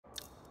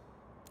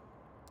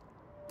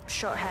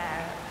Short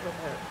hair with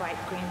a bright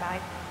green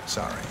bag.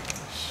 Sorry.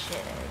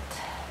 Shit.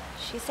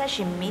 She said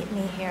she'd meet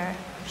me here.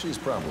 She's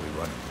probably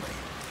running late.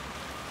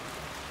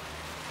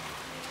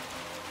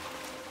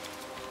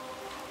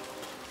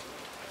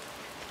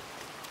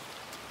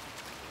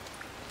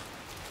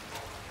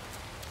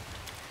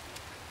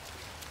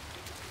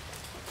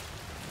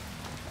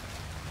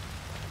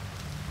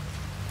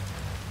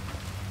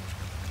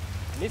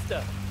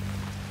 Mister,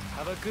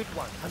 have a good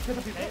one. I'm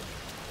gonna be late.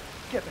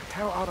 Get the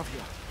hell out of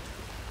here.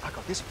 I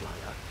got this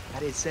flyer,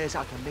 and it says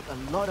I can make a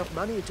lot of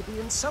money to be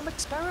in some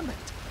experiment.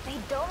 They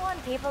don't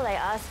want people like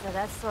us for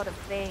that sort of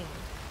thing.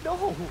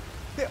 No,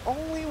 they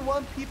only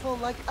want people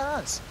like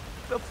us.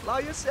 The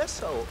flyer says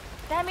so.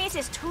 That means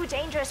it's too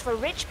dangerous for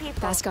rich people.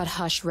 That's got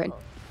hush written.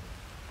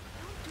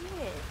 Don't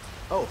do it.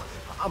 Oh,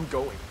 I'm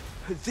going.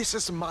 This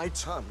is my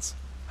chance.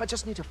 I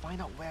just need to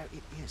find out where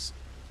it is.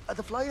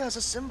 The flyer has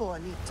a symbol I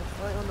need to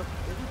find on the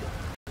building.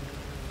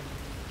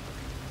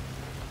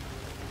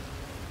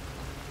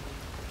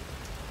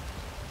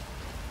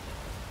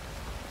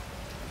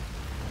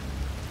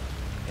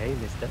 Hey,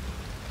 mister.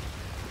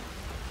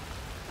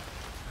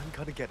 I'm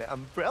gonna get an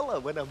umbrella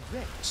when I'm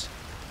rich.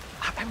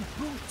 And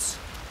boots.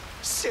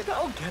 Shit,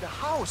 I'll get a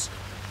house.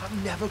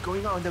 I'm never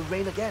going out in the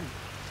rain again.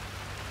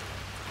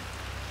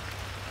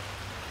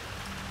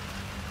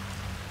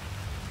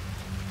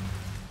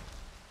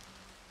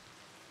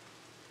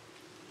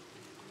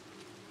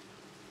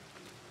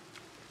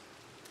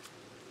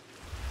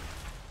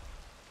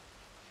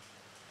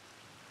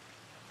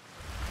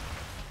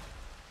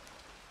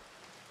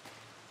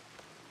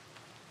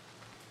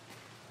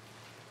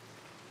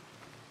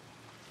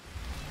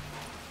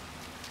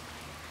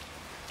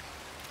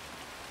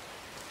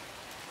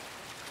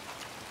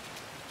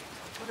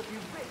 I'm gonna be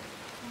rich.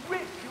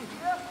 Rich, you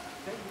hear?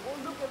 Then you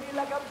won't look at me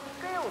like I'm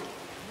failed.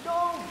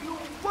 No, you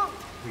won't.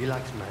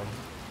 Relax, man.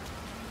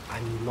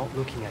 I'm not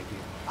looking at you.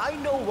 I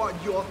know what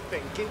you're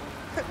thinking.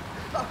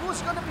 But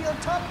who's gonna be on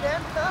top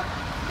then, huh?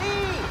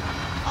 Me!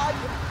 I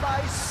can buy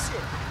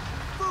shit.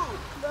 Food,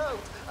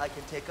 clothes. I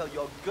can take out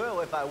your girl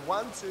if I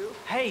want to.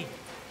 Hey!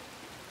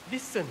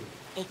 Listen.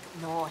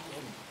 Ignore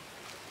him.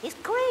 He's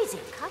crazy.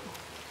 Come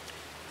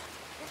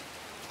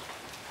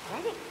on.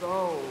 Let it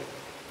go.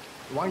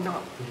 Why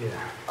not?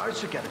 Yeah. I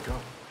should get a go.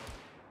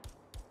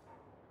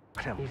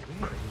 But I'm He's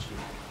cringy.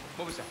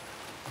 What was that?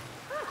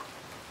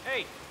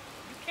 Hey,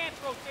 you can't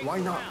throw things Why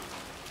not? around.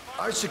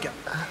 I should get...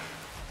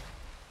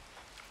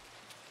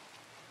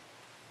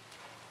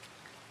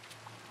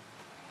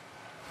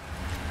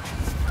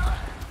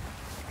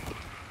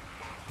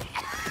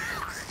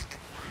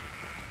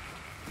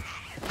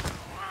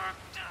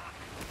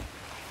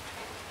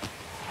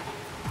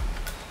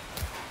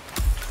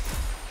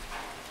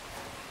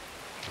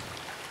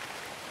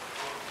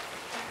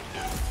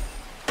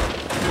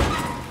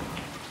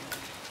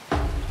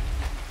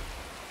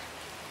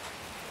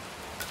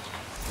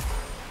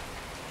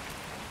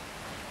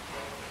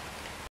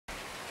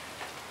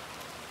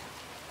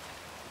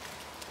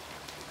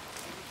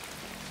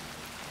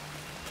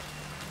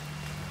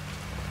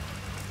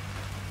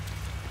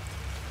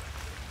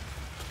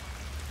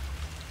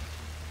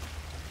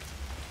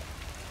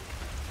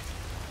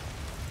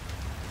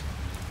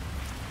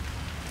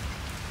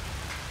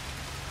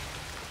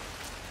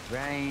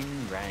 Rain,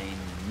 rain,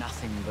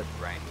 nothing but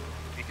rain.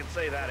 You can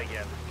say that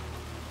again.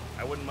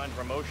 I wouldn't mind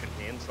promotion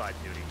to inside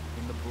duty.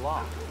 In the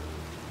block.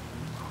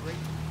 Great.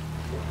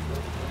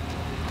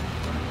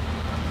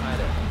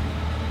 Ryder,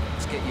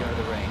 let's get you out of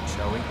the rain,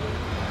 shall we?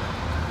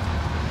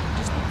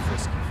 Just need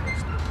frisky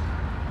first.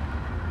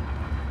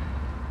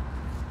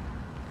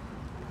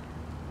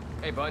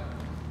 Hey, bud.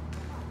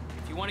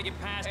 If you want to get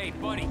past... Hey,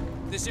 buddy,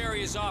 this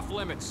area's off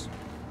limits.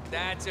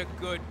 That's a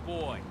good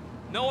boy.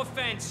 No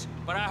offense,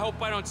 but I hope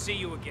I don't see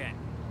you again.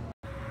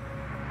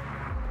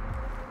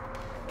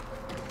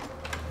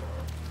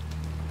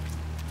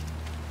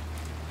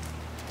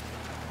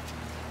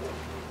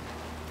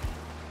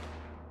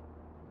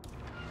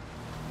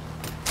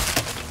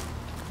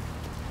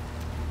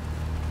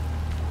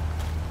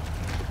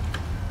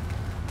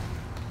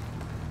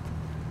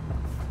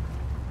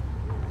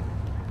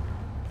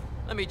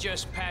 Let me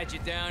just pat you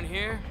down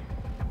here.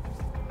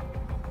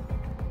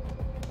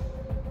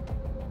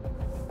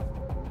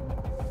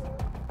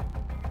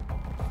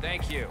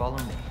 Thank you. Follow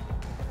me.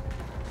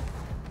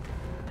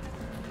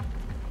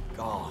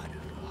 God.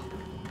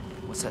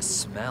 What's that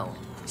smell?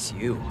 It's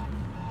you.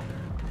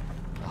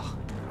 Ugh.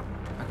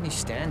 How can you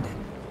stand it?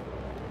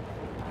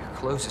 Your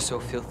clothes are so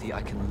filthy,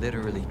 I can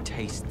literally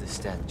taste the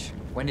stench.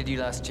 When did you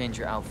last change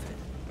your outfit?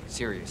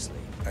 Seriously.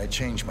 I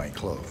change my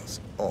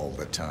clothes all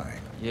the time.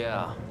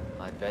 Yeah,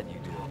 I bet you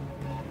do.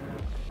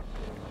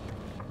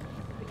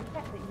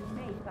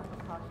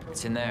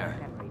 It's in there.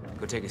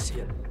 Go take a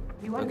seat.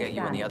 They'll get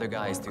you and the other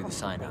guys through the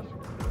sign-up.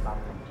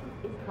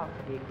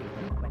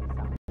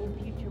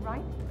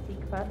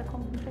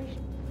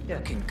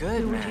 Looking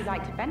good, Who man. would you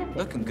like to benefit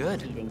Looking from good.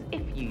 proceedings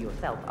if you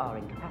yourself are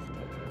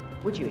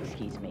incapacitated? Would you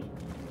excuse me?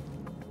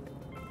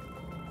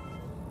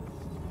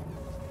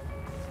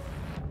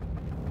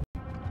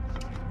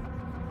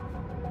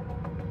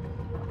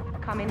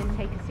 come in and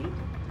take a seat?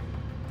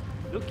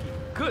 Looking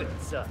good,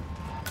 sir.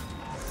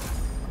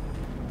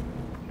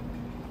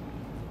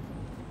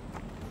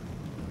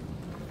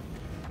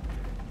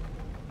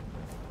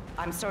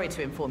 I'm sorry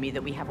to inform you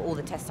that we have all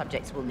the test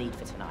subjects we'll need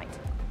for tonight.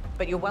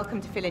 But you're welcome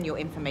to fill in your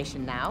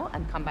information now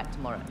and come back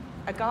tomorrow.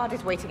 A guard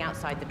is waiting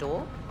outside the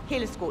door.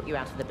 He'll escort you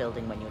out of the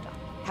building when you're done.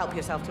 Help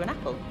yourself to an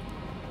apple.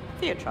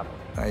 For your trouble.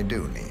 I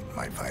do need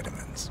my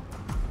vitamins.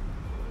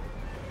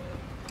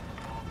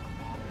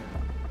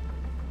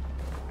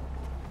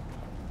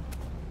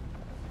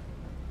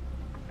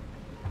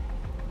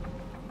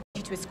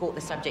 You to escort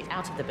the subject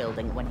out of the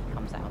building when he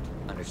comes out.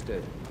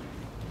 Understood.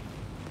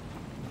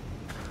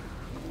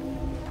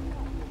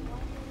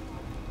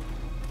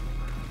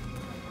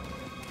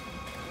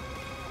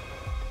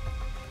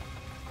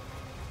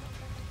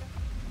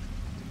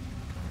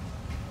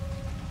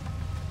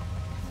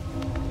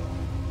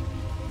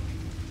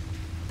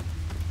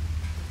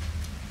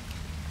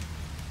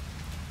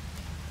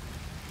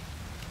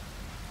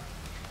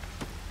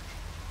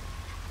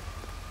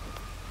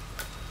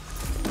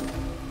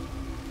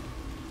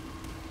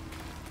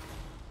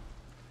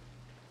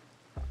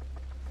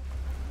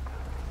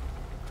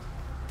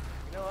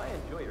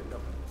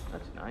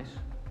 That's nice.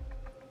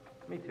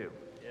 Me too.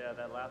 Yeah,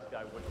 that last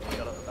guy wouldn't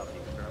shut up about the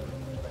experiment.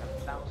 I have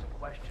 1,000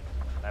 questions.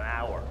 An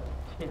hour.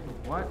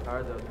 What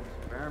are those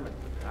experiments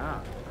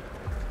about?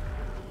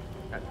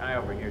 I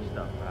overhear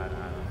stuff, but I don't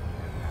know.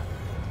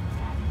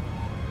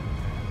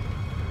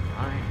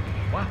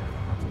 What?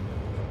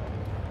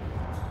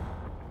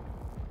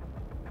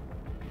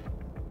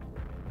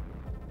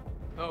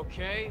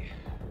 Okay,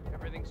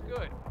 everything's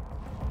good.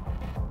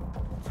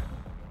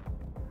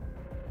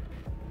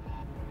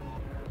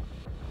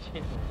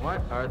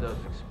 What are those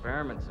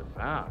experiments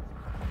about?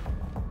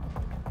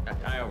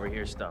 I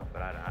overhear stuff,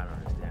 but I don't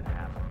understand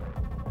half of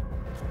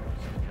it.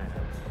 Some kind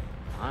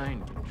of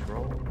mind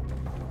control.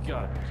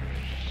 God.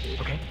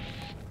 Okay.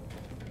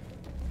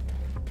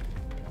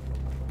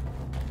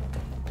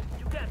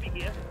 You can't be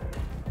here.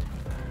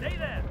 Stay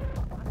there.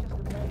 I'm just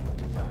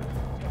amazed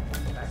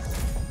that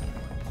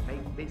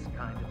make this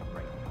kind of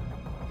break.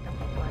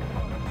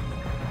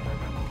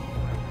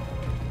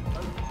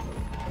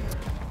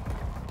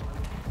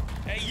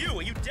 Hey, you,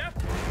 are you deaf?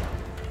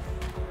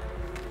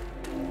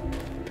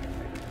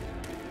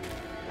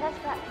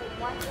 Test track page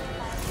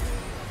 105.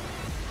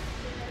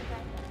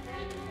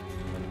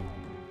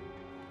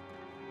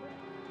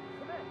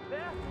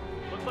 There?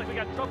 Looks like we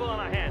got trouble on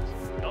our hands.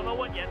 Don't know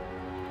what yet.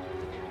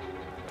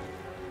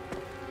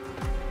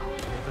 I'll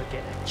never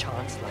get a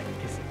chance like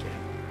this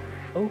again.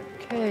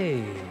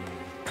 Okay.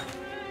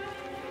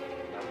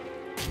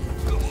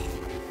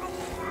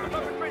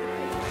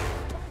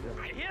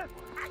 Right here?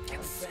 I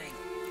can sing.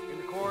 In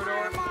the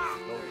corridor.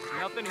 There's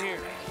nothing here.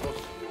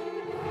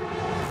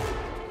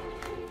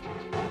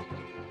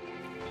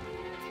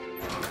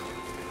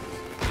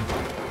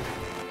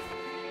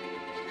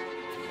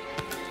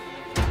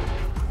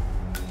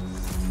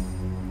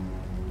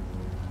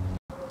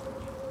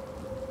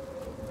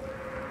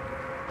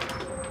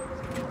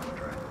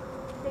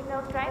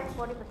 Signal strength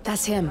 40%.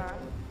 That's him.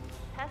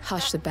 Test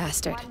Hush the track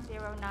bastard.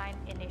 109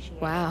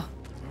 initiated. Wow.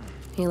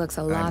 He looks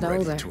a lot I'm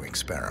ready older. to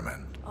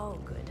experiment. Oh,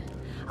 good.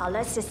 I'll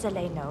let Sister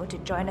Lei know to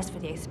join us for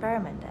the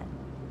experiment then.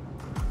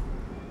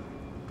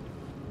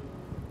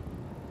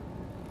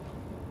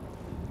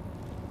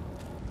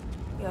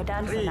 You're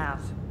done for now.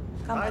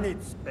 Come I on.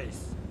 need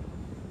space.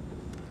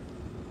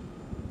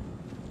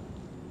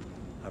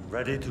 I'm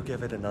ready to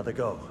give it another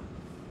go.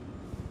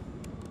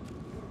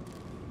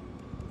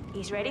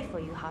 He's ready for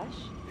you, Hush.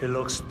 He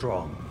looks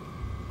strong.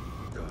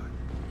 Good.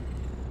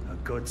 A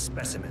good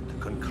specimen to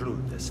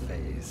conclude this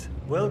phase.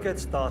 We'll get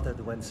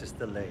started when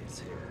Sister Lei's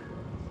here.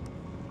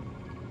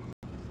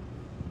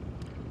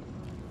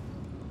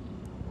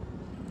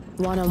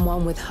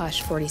 One-on-one with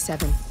Hush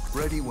 47.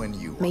 Ready when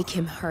you Make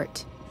him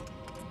hurt.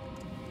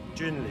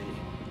 Junli,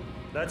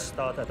 let's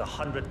start at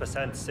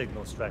 100%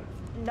 signal strength.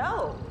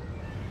 No.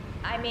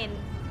 I mean,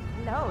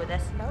 no,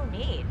 there's no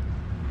need.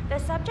 The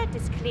subject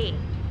is clean,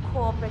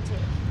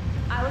 cooperative.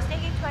 I was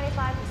thinking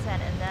 25%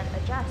 and then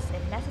adjust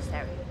if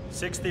necessary.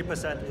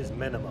 60% is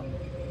minimum.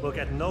 We'll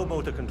get no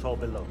motor control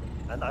below,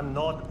 and I'm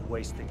not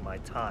wasting my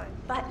time.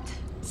 But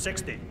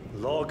 60.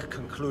 Log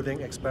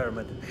concluding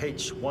experiment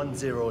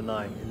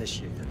H109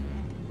 initiated.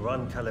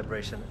 Run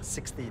calibration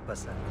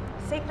 60%.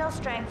 signal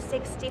strength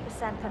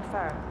 60%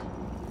 confirmed.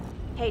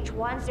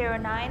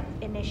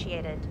 H109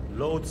 initiated.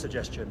 Load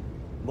suggestion,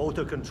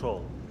 motor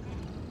control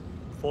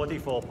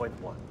 44.1.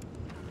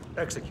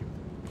 Execute.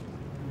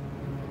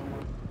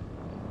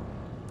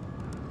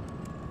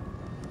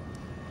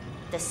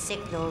 The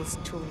signal's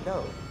too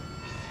low.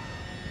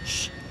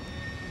 Shh.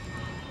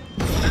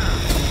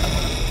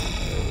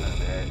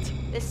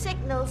 The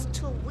signal's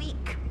too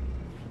weak.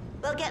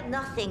 We'll get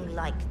nothing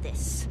like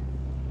this.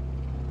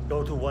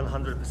 Go to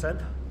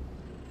 100%.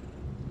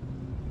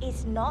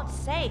 It's not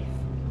safe.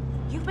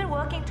 You've been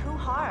working too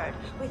hard.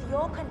 With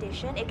your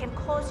condition, it can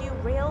cause you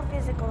real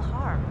physical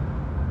harm.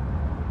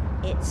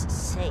 It's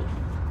safe.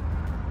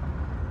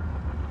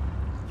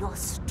 You're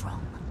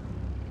strong.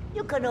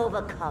 You can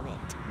overcome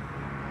it.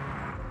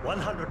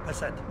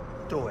 100%.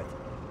 Do it.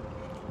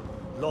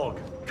 Log.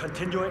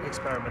 Continuing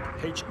experiment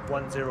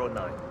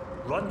H109.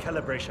 Run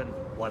calibration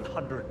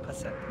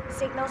 100%.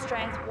 Signal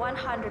strength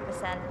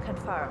 100%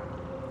 confirmed.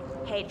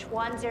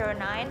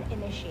 H109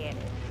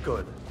 initiated.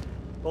 Good.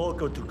 All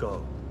good to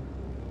go.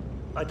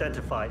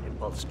 Identify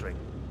impulse string.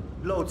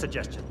 Load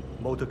suggestion.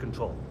 Motor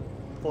control.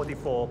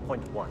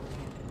 44.1.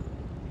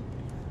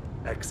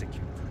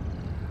 Execute.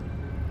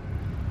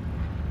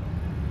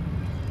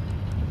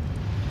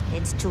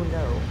 It's too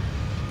low.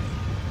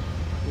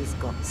 He's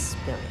got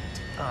spirit.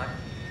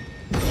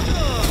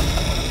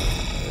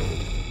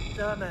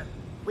 Damn it.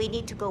 We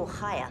need to go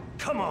higher.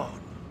 Come on.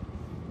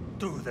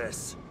 Do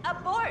this.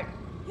 Abort!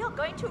 You're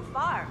going too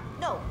far.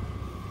 No,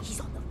 he's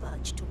on the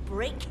verge to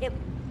break him.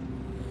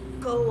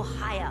 Go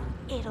higher.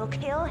 It'll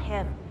kill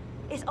him.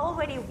 It's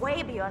already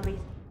way beyond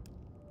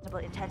reasonable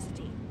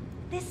intensity.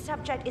 This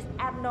subject is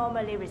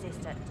abnormally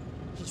resistant.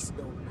 He's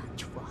no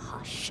match for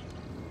Hush.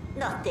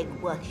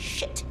 Nothing worth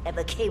shit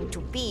ever came to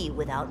be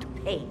without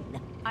pain.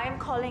 I am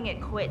calling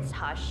it quits,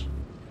 Hush.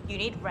 You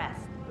need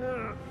rest.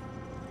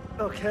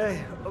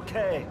 Okay.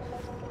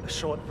 A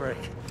short break.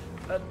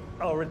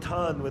 I'll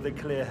return with a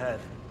clear head.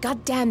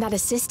 God damn that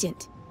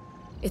assistant.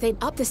 If they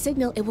up the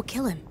signal, it will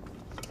kill him.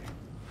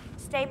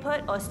 Stay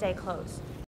put or stay close.